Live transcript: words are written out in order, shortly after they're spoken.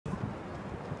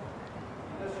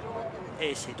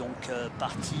Et c'est donc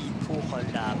parti pour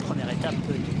la première étape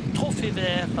du Trophée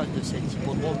Vert de cet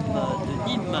hippodrome de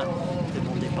Nîmes. De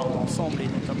bon départ d'ensemble et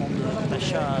notamment de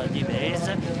Pacha Nîmes,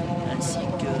 ainsi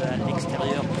qu'à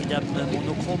l'extérieur Prix d'Âme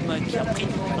monochrome qui a pris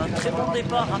un très bon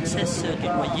départ. Ramsès du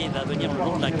Noyer va venir le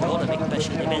long de la corde avec Pacha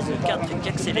Nîmes le 4 qui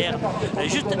accélère.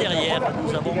 Juste derrière,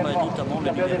 nous avons notamment le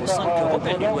numéro 5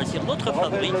 Rebelle du Loisir, notre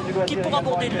favori, qui pour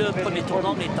aborder le premier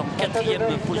tournant est en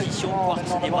 4e position.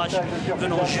 Quartz des Braches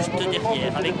venant juste derrière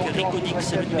avec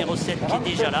Rigodix le numéro 7 qui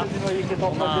est déjà là.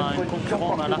 On a un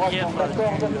concurrent à l'arrière du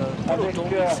peloton,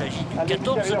 il s'agit du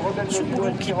 14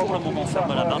 Soumoulou qui pour le moment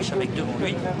ferme la marche avec devant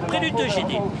lui Prélude de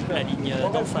GD, la ligne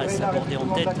d'en face abordée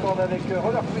en tête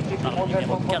par le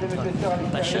numéro 4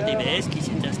 Pacha DBS qui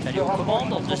s'est installé aux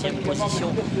commandes. En 2e position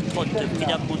Trotte Prix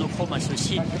d'Âme monochrome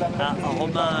associé à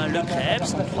Romain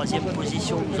Lecrebs. En 3e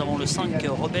position nous avons le 5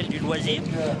 Rebelle du Loisir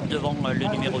devant le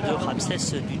numéro 2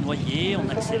 Ramsès du Noyer. On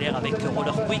accélère avec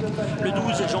Roller Quick. Le 12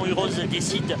 Jean Hurose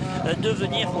décide de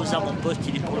venir aux avant-postes.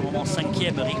 Il est pour le moment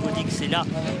 5e. Rigodix est là,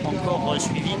 encore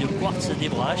suivi de Quartz des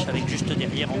Braches avec juste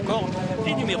derrière encore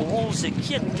les numéros 11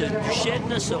 Quiette du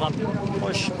Chêne se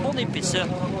rapproche en épaisseur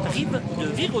Rive de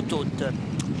Virotaute.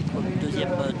 Au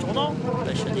 2e tournant,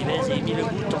 Pacha Nîmes et Émile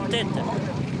Goutte en tête.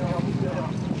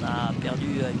 On a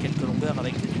perdu quelques longueurs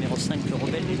avec le numéro 5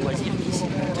 Rebelle du Loisir qui s'est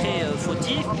montré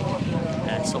fautif.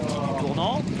 La sortie du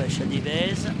tournant, Pacha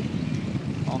Nîmes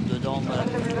en dedans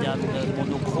Prix d'Âme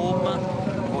monochrome.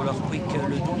 Roller Quick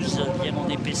le 12 vient en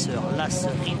épaisseur. L'As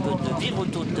Rive de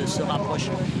Virotaute se rapproche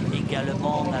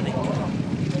également avec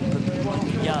un peu plus loin.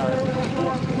 Il y a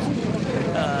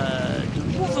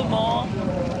de mouvement.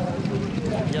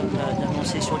 On vient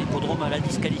d'annoncer sur l'hippodrome la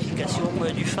disqualification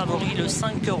du favori, le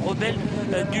 5 Rebelle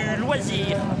du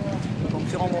Loisir. Les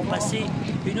concurrents vont passer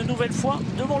une nouvelle fois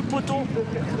devant le poteau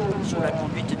sous la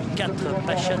conduite du 4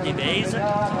 Pacha Nîmes.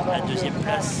 La 2e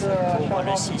place pour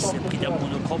le 6 Prix d'Âme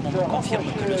monochrome. On confirme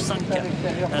que le 5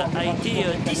 a été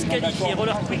disqualifié.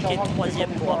 Roller Quick est 3e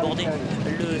pour aborder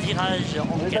le virage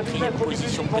en 4e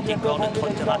position côté corde.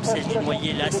 Trotte Ramsès du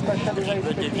Noyer, l'As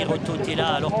Rive de Virotaute est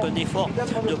là, alors qu'un effort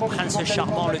de Prince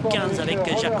Charmant, le 15 avec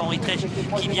Jacques-Henri Trèche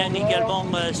qui vient également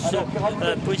se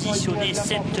positionner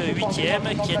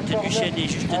 7-8e. Quiette du Chêne est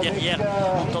juste derrière.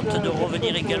 On tente de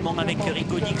revenir également avec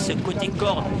Rigodix côté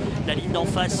corde. La ligne d'en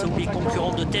face où les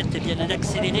concurrents de tête viennent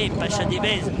d'accélérer. Pacha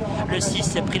Nîmes, le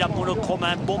 6 Prix d'Âme monochrome,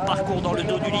 un bon parcours dans le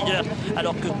dos du leader,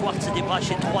 alors que Quartz des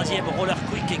Braches est 3e. Roller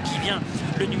Quick qui vient,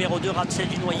 le numéro 2 Ramsès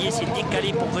du Noyer s'est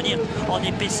décalé pour venir en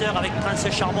épaisseur avec Prince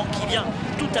Charmant qui vient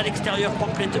tout à l'extérieur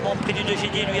complètement. Prélude de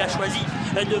GD lui a choisi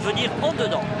de venir en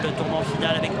dedans. Le tournant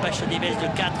final avec Pacha Nîmes le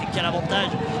 4 qui a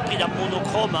l'avantage. Prix d'Âme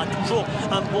monochrome a toujours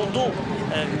un bon dos.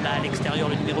 Là à l'extérieur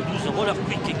le numéro 12 Roller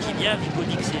Quick qui vient,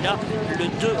 Rigodix est là, le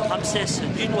 2 Ramsès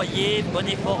du Noyer, bon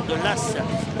effort de l'As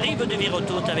Rive de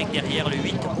Virotaute avec derrière le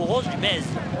 8 Rose du Metz.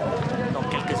 Dans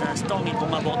quelques instants ils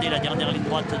vont aborder la dernière ligne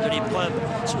droite de l'épreuve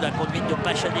sous la conduite de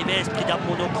Pacha Nîmes, Prix d'Âme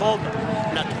monochrome.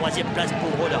 La 3e place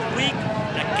pour Roller Quick,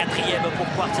 la 4e pour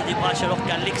Quartz des Braches, alors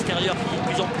qu'à l'extérieur de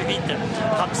plus en plus vite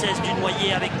Ramsès du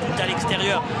Noyer avec tout à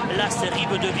l'extérieur l'As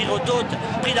Rive de Virotaute.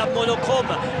 Prix d'Âme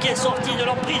monochrome qui est sorti de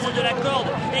l'emprise de la corde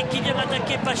et qui vient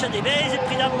attaquer Pacha Nîmes.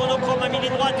 Prix d'Âme monochrome à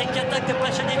milieu droite et qui attaque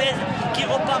Pacha Nîmes qui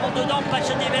repart en dedans.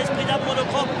 Pacha Nîmes, Prix d'Âme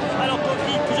monochrome, alors qu'on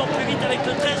vit de plus en plus vite avec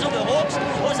le 13 Overox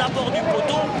aux abords du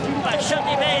poteau. Pacha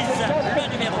Nîmes, le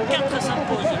numéro 4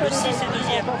 s'impose, le 6 est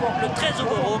 2e, le 13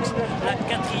 Overox, la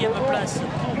 4e place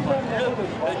pour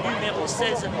le numéro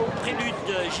 16 Prélude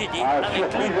de GD avec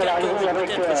le 14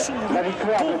 peut-être Soumoulou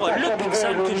pour le Big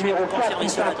 5 que je vais vous confirmer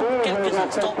cela dans quelques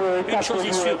instants. Une chose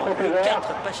est sûre, le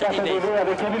 4 Pacha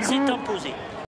Nîmes s'est imposé.